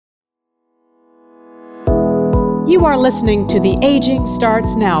You are listening to the Aging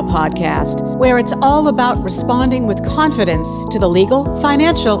Starts Now podcast, where it's all about responding with confidence to the legal,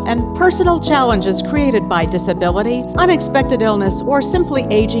 financial, and personal challenges created by disability, unexpected illness, or simply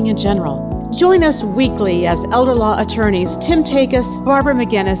aging in general. Join us weekly as elder law attorneys Tim Takis, Barbara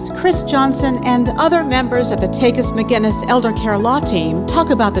McGinnis, Chris Johnson, and other members of the Takis McGinnis Elder Care Law Team talk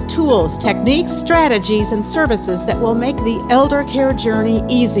about the tools, techniques, strategies, and services that will make the elder care journey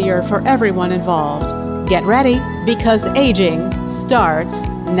easier for everyone involved. Get ready, because aging starts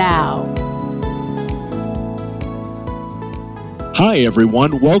now. Hi,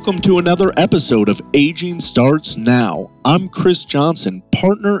 everyone. Welcome to another episode of Aging Starts Now. I'm Chris Johnson,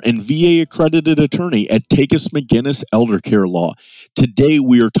 partner and VA-accredited attorney at Takis McGinnis Elder Care Law. Today,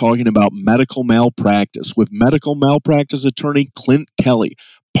 we are talking about medical malpractice with medical malpractice attorney Clint Kelly,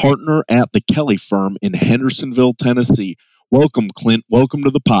 partner at the Kelly firm in Hendersonville, Tennessee. Welcome, Clint. Welcome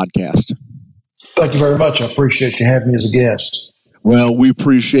to the podcast. Thank you very much. I appreciate you having me as a guest. Well, we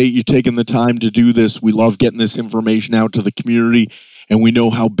appreciate you taking the time to do this. We love getting this information out to the community, and we know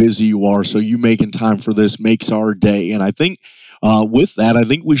how busy you are. So you making time for this makes our day. And I think with that, I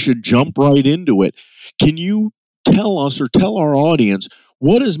think we should jump right into it. Can you tell us or tell our audience,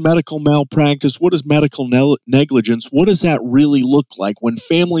 what is medical malpractice? What is medical negligence? What does that really look like when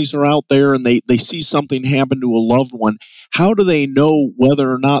families are out there and they see something happen to a loved one? How do they know whether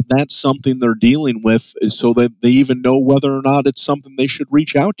or not that's something they're dealing with so that they even know whether or not it's something they should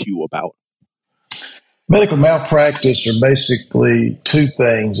reach out to you about? Medical malpractice are basically two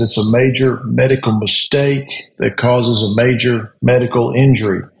things. It's a major medical mistake that causes a major medical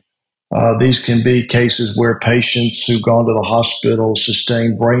injury. These can be cases where patients who've gone to the hospital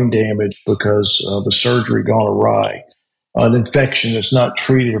sustain brain damage because of the surgery gone awry. An infection that's not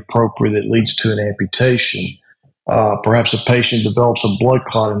treated appropriately that leads to an amputation. Perhaps a patient develops a blood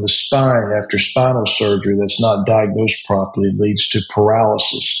clot in the spine after spinal surgery that's not diagnosed properly, leads to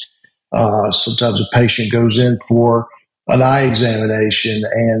paralysis. Sometimes a patient goes in for an eye examination,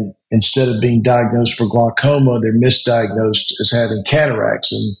 and instead of being diagnosed for glaucoma, they're misdiagnosed as having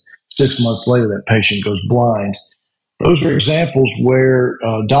cataracts, and 6 months later that patient goes blind. Those are examples where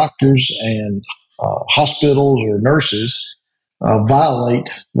doctors and hospitals or nurses violate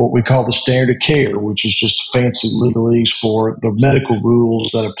what we call the standard of care, which is just fancy legalese for the medical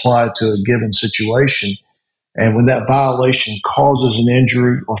rules that apply to a given situation. And when that violation causes an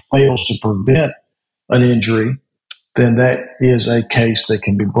injury or fails to prevent an injury, then that is a case that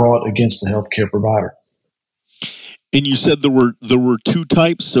can be brought against the healthcare provider. And you said there were two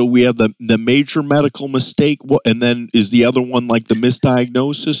types. So we have the major medical mistake, and then is the other one like the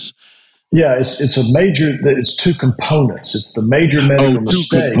misdiagnosis? Yeah, it's two components. It's the major medical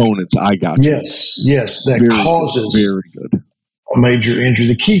mistake. Two components. I got you. Yes, that causes very good. A major injury.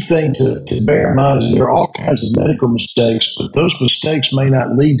 The key thing to bear in mind is there are all kinds of medical mistakes, but those mistakes may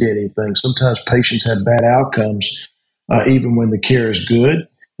not lead to anything. Sometimes patients have bad outcomes, even when the care is good,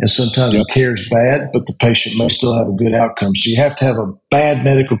 and sometimes the care is bad, but the patient may still have a good outcome. So you have to have a bad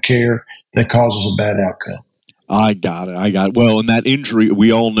medical care that causes a bad outcome. I got it. Well, and that injury,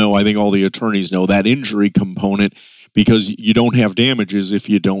 we all know, I think all the attorneys know, that injury component, because you don't have damages if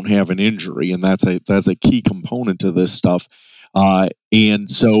you don't have an injury, and that's a key component to this stuff. And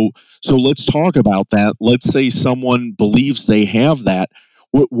so let's talk about that. Let's say someone believes they have that.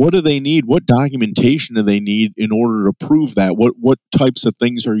 What do they need? What documentation do they need in order to prove that? What types of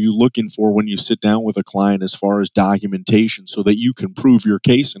things are you looking for when you sit down with a client as far as documentation so that you can prove your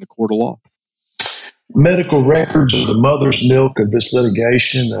case in a court of law? Medical records are the mother's milk of this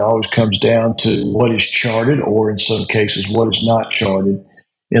litigation. It always comes down to what is charted, or in some cases, what is not charted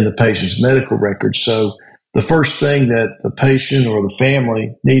in the patient's medical records. So the first thing that the patient or the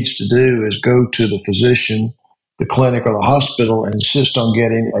family needs to do is go to the physician, the clinic, or the hospital and insist on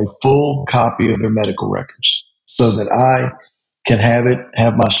getting a full copy of their medical records so that I can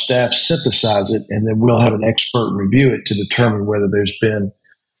have my staff synthesize it, and then we'll have an expert review it to determine whether there's been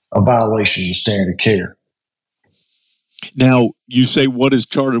a violation of the standard of care. Now, you say what is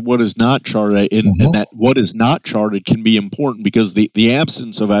charted, what is not charted, and that what is not charted can be important because the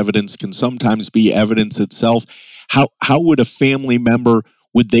absence of evidence can sometimes be evidence itself. How would a family member,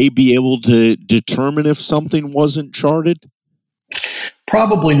 would they be able to determine if something wasn't charted?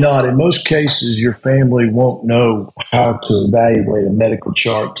 Probably not. In most cases, your family won't know how to evaluate a medical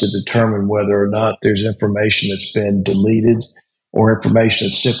chart to determine whether or not there's information that's been deleted or information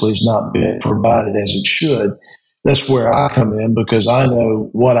that simply has not been provided as it should. That's where I come in because I know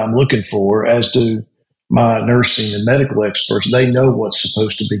what I'm looking for, as do my nursing and medical experts. They know what's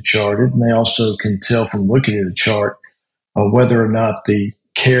supposed to be charted, and they also can tell from looking at a chart whether or not the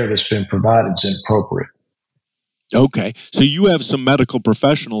care that's been provided is inappropriate. Okay. So you have some medical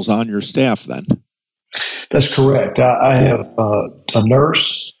professionals on your staff then? That's correct. I have a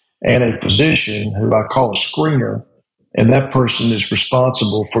nurse and a physician who I call a screener, and that person is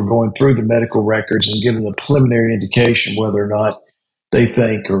responsible for going through the medical records and giving a preliminary indication whether or not they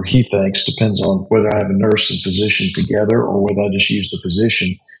think or he thinks, depends on whether I have a nurse and physician together or whether I just use the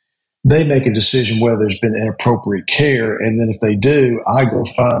physician. They make a decision whether there's been inappropriate care, and then if they do, I go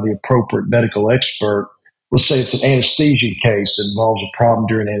find the appropriate medical expert. Let's say it's an anesthesia case that involves a problem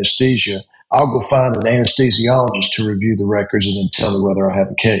during anesthesia. I'll go find an anesthesiologist to review the records and then tell me whether I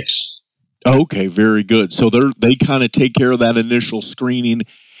have a case. Okay, very good. So they kind of take care of that initial screening,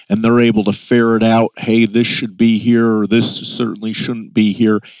 and they're able to ferret out, hey, this should be here, or this certainly shouldn't be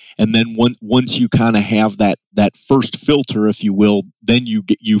here. And then once you kind of have that first filter, if you will, then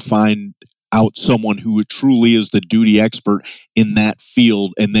you find out someone who truly is the duty expert in that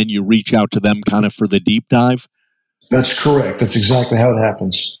field, and then you reach out to them kind of for the deep dive. That's correct. That's exactly how it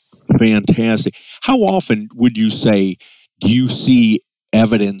happens. Fantastic. How often would you say do you see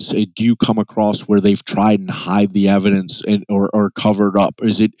evidence? Do you come across where they've tried and hide the evidence or covered up?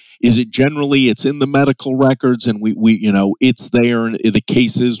 Is it generally it's in the medical records and we it's there and the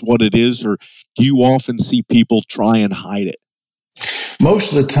case is what it is, or do you often see people try and hide it?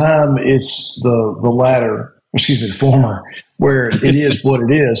 Most of the time, it's the latter. Excuse me, the former, where it is what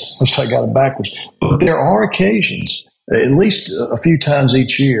it is. I got it backwards. But there are occasions, at least a few times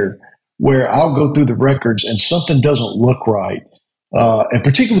each year, where I'll go through the records and something doesn't look right. And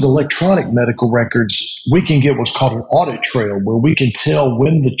particularly with electronic medical records, we can get what's called an audit trail, where we can tell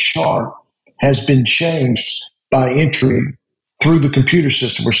when the chart has been changed by entry through the computer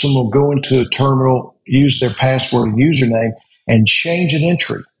system, where someone will go into a terminal, use their password and username, and change an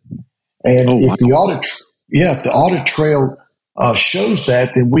entry. And if the audit trail shows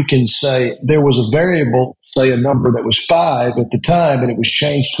that, then we can say there was a variable, say a number that was 5 at the time, and it was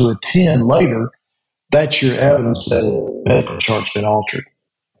changed to a 10 later. That's your evidence that the medical chart's been altered.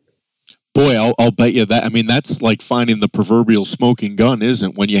 Boy, I'll bet you that. I mean, that's like finding the proverbial smoking gun,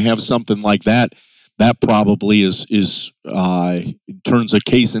 isn't it? When you have something like that, that probably turns a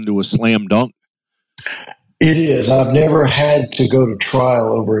case into a slam dunk. It is. I've never had to go to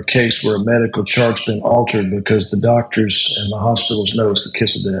trial over a case where a medical chart's been altered because the doctors and the hospitals know it's the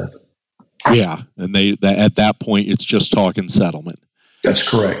kiss of death. Yeah, and at that point, it's just talking settlement. That's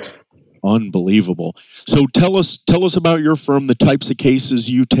correct. Unbelievable. So tell us about your firm, the types of cases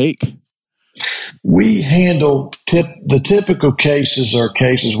you take. We handle the typical cases are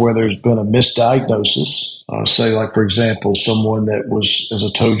cases where there's been a misdiagnosis. Say, like, for example, someone that was, as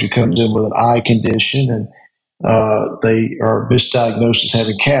I told you, comes in with an eye condition and they are misdiagnosed as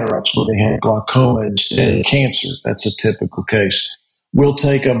having cataracts, where they had glaucoma instead of cancer. That's a typical case. We'll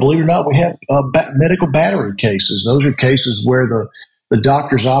take, believe it or not, we have medical battery cases. Those are cases where the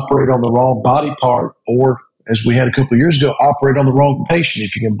doctors operate on the wrong body part, or, as we had a couple of years ago, operate on the wrong patient,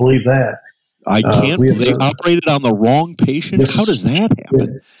 if you can believe that. I can't. They operated on the wrong patient? Yes. How does that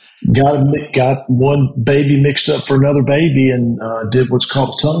happen? Got one baby mixed up for another baby and did what's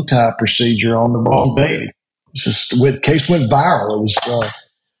called a tongue tie procedure on the wrong baby. Case went viral. It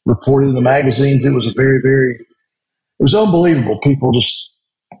was reported in the magazines. It was it was unbelievable. People just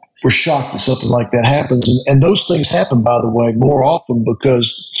were shocked that something like that happens. And those things happen, by the way, more often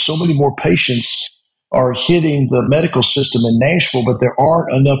because so many more patients are hitting the medical system in Nashville, but there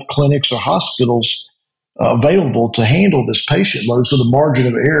aren't enough clinics or hospitals available to handle this patient load, so the margin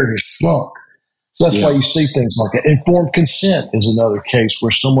of error has shrunk. So that's why you see things like that. Informed consent is another case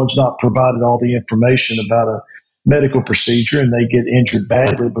where someone's not provided all the information about a medical procedure and they get injured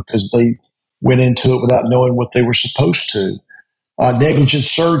badly because they went into it without knowing what they were supposed to. Negligent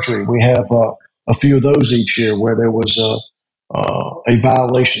surgery, we have a few of those each year where there was a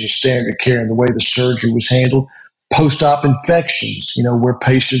violation of standard care in the way the surgery was handled. Post-op infections, where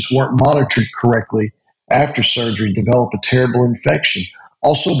patients weren't monitored correctly after surgery, develop a terrible infection.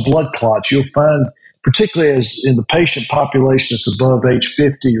 Also, blood clots. You'll find, particularly as in the patient population that's above age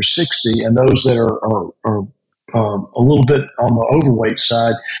 50 or 60, and those that are a little bit on the overweight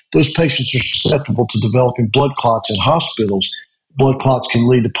side, those patients are susceptible to developing blood clots in hospitals. Blood clots can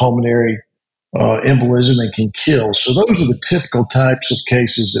lead to pulmonary embolism and can kill. So those are the typical types of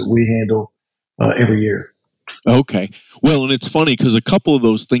cases that we handle every year. Okay. Well, and it's funny because a couple of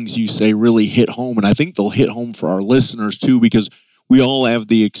those things you say really hit home, and I think they'll hit home for our listeners too, because we all have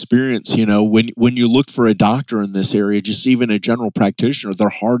the experience, when you look for a doctor in this area, just even a general practitioner, they're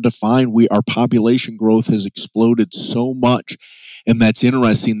hard to find. Our population growth has exploded so much, and that's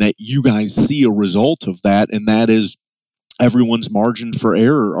interesting that you guys see a result of that, and that is everyone's margin for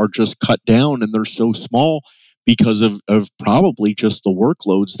error are just cut down, and they're so small because of probably just the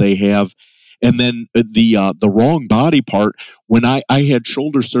workloads they have. And then the wrong body part. When I had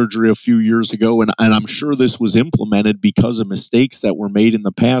shoulder surgery a few years ago, and I'm sure this was implemented because of mistakes that were made in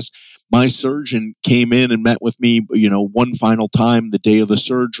the past, my surgeon came in and met with me, one final time the day of the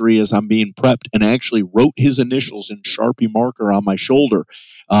surgery as I'm being prepped, and actually wrote his initials in Sharpie marker on my shoulder.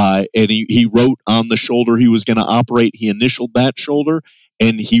 And he wrote on the shoulder he was going to operate. He initialed that shoulder,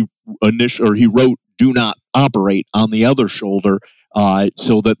 and he wrote "do not operate" on the other shoulder.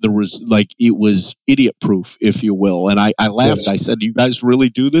 So that there was it was idiot proof, if you will. And I laughed. Yes. I said, "You guys really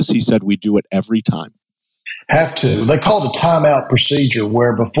do this?" He said, "We do it every time." Have to. They call it a timeout procedure,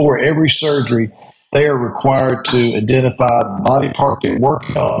 where before every surgery, they are required to identify the body part they're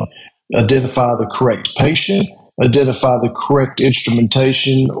working on, identify the correct patient, identify the correct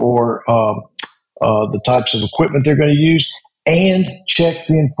instrumentation or the types of equipment they're going to use, and check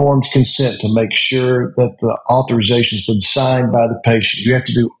the informed consent to make sure that the authorization has been signed by the patient. You have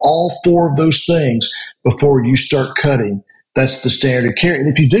to do all four of those things before you start cutting. That's the standard of care. And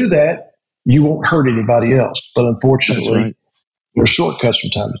if you do that, you won't hurt anybody else. But unfortunately, That's right. there are shortcuts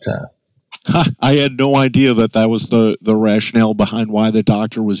from time to time. I had no idea that was the rationale behind why the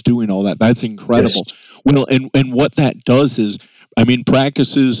doctor was doing all that. That's incredible. Yes. Well, and what that does is,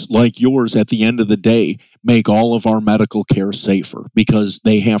 practices like yours at the end of the day make all of our medical care safer, because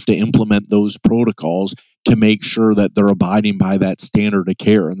they have to implement those protocols to make sure that they're abiding by that standard of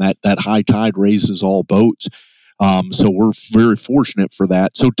care, and that high tide raises all boats. So we're very fortunate for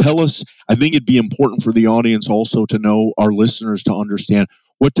that. So tell us, I think it'd be important for the audience also to know, our listeners to understand,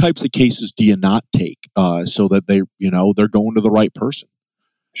 what types of cases do you not take so that they're going to the right person?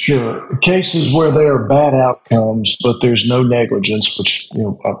 Sure. Cases where there are bad outcomes, but there's no negligence, which,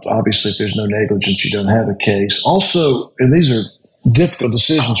 obviously if there's no negligence, you don't have a case. Also, and these are difficult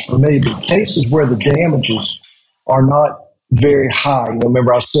decisions for me, but cases where the damages are not very high.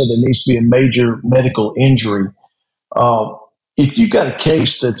 Remember I said there needs to be a major medical injury. If you've got a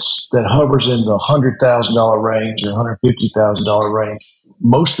case that hovers in the $100,000 range or $150,000 range,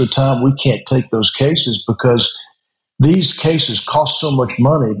 most of the time we can't take those cases because these cases cost so much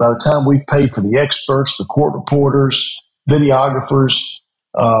money. By the time we've paid for the experts, the court reporters, videographers,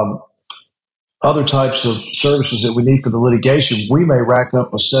 other types of services that we need for the litigation, we may rack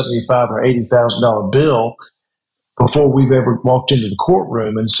up a $75,000 or $80,000 bill before we've ever walked into the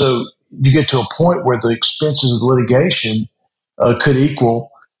courtroom. And so you get to a point where the expenses of the litigation could equal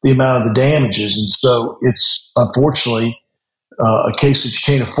the amount of the damages. And so it's unfortunately a case that you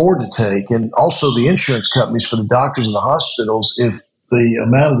can't afford to take. And also the insurance companies, for the doctors and the hospitals, if the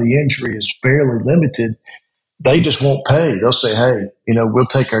amount of the injury is fairly limited, they just won't pay. They'll say, hey, we'll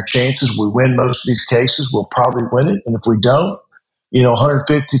take our chances. We win most of these cases. We'll probably win it. And if we don't,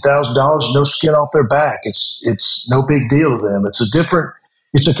 $150,000, no skin off their back. It's no big deal to them. It's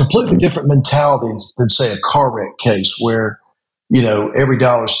a completely different mentality than, say, a car wreck case where, every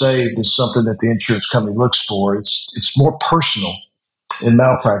dollar saved is something that the insurance company looks for. It's more personal in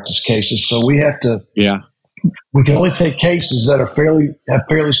malpractice cases. So we have to, we can only take cases that have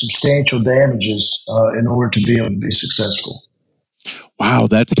fairly substantial damages in order to be able to be successful. Wow,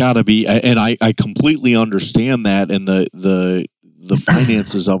 that's got to be, and I completely understand that, and the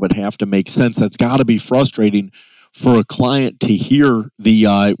finances of it have to make sense. That's got to be frustrating for a client to hear.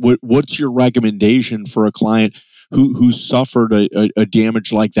 What's your recommendation for a client who suffered a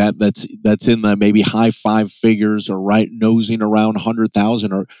damage like that, that's in the maybe high five figures, or right nosing around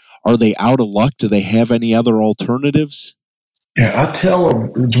 100,000? Or are they out of luck? Do they have any other alternatives? Yeah, I tell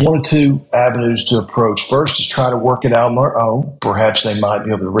them there's one or two avenues to approach. First is try to work it out on their own. Perhaps they might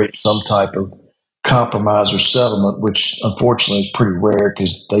be able to reach some type of compromise or settlement, which unfortunately is pretty rare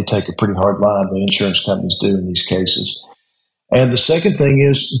because they take a pretty hard line, the insurance companies do in these cases. And the second thing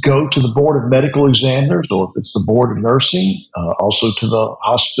is go to the Board of Medical Examiners, or if it's the Board of Nursing, also to the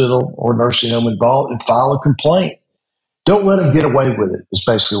hospital or nursing home involved, and file a complaint. Don't let them get away with it, is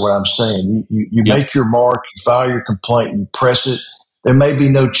basically what I'm saying. You make your mark, you file your complaint, you press it. There may be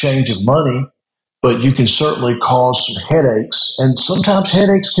no change of money, but you can certainly cause some headaches. And sometimes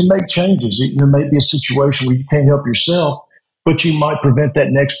headaches can make changes. There may be a situation where you can't help yourself, but you might prevent that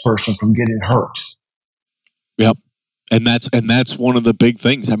next person from getting hurt. Yep. And that's one of the big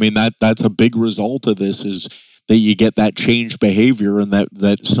things. That's a big result of this, is that you get that changed behavior, and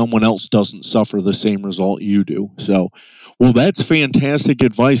that someone else doesn't suffer the same result you do. So, well, that's fantastic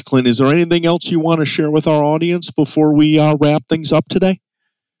advice, Clint. Is there anything else you want to share with our audience before we wrap things up today?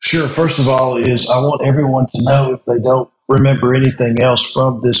 Sure. First of all, I want everyone to know, if they don't remember anything else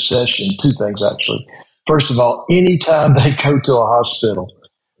from this session, two things actually. First of all, anytime they go to a hospital,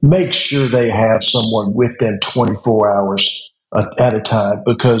 make sure they have someone with them 24 hours at a time,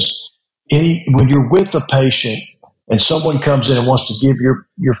 because when you're with a patient and someone comes in and wants to give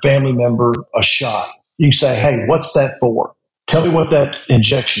your family member a shot, you can say, hey, what's that for? Tell me what that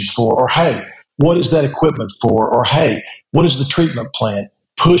injection's for. Or, hey, what is that equipment for? Or, hey, what is the treatment plan?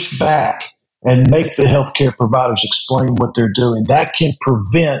 Push back and make the healthcare providers explain what they're doing. That can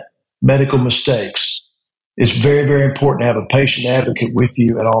prevent medical mistakes. It's very, very important to have a patient advocate with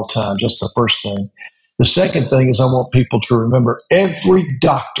you at all times. That's the first thing. The second thing is I want people to remember every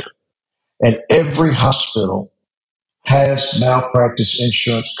doctor and every hospital has malpractice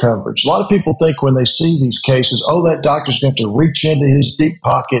insurance coverage. A lot of people think when they see these cases, oh, that doctor's going to have to reach into his deep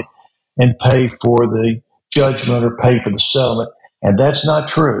pocket and pay for the judgment or pay for the settlement. And that's not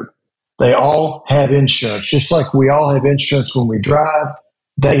true. They all have insurance. Just like we all have insurance when we drive,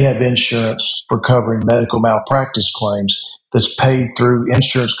 they have insurance for covering medical malpractice claims that's paid through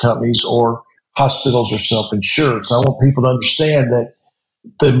insurance companies or hospitals or self-insured. So I want people to understand that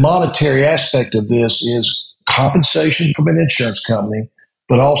the monetary aspect of this is compensation from an insurance company,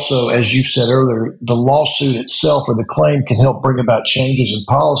 but also, as you said earlier, the lawsuit itself or the claim can help bring about changes in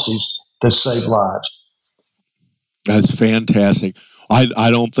policies that save lives. That's fantastic.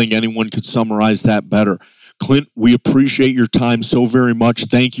 I don't think anyone could summarize that better. Clint, we appreciate your time so very much.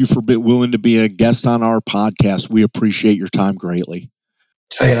 Thank you for being willing to be a guest on our podcast. We appreciate your time greatly.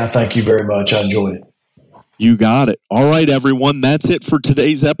 Hey, and I thank you very much. I enjoyed it. You got it. All right, everyone. That's it for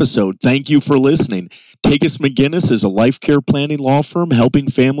today's episode. Thank you for listening. Takis McGinnis is a life care planning law firm helping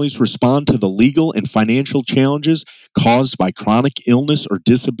families respond to the legal and financial challenges caused by chronic illness or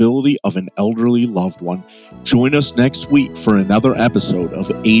disability of an elderly loved one. Join us next week for another episode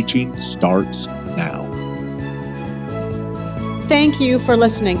of Aging Starts Now. Thank you for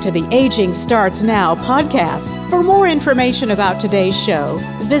listening to the Aging Starts Now podcast. For more information about today's show,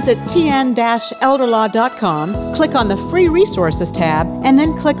 visit tn-elderlaw.com, click on the Free Resources tab, and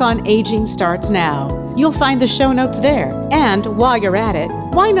then click on Aging Starts Now. You'll find the show notes there. And while you're at it,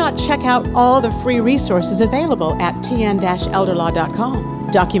 why not check out all the free resources available at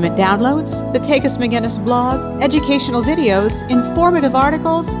tn-elderlaw.com? Document downloads, the Takis McGinnis blog, educational videos, informative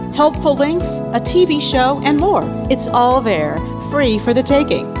articles, helpful links, a TV show, and more. It's all there, free for the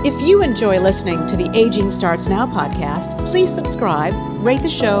taking. If you enjoy listening to the Aging Starts Now podcast, please subscribe, rate the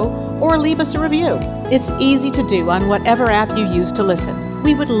show, or leave us a review. It's easy to do on whatever app you use to listen.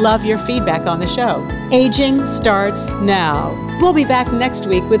 We would love your feedback on the show. Aging Starts Now. We'll be back next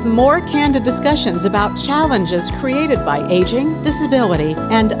week with more candid discussions about challenges created by aging, disability,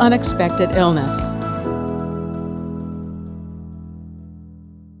 and unexpected illness.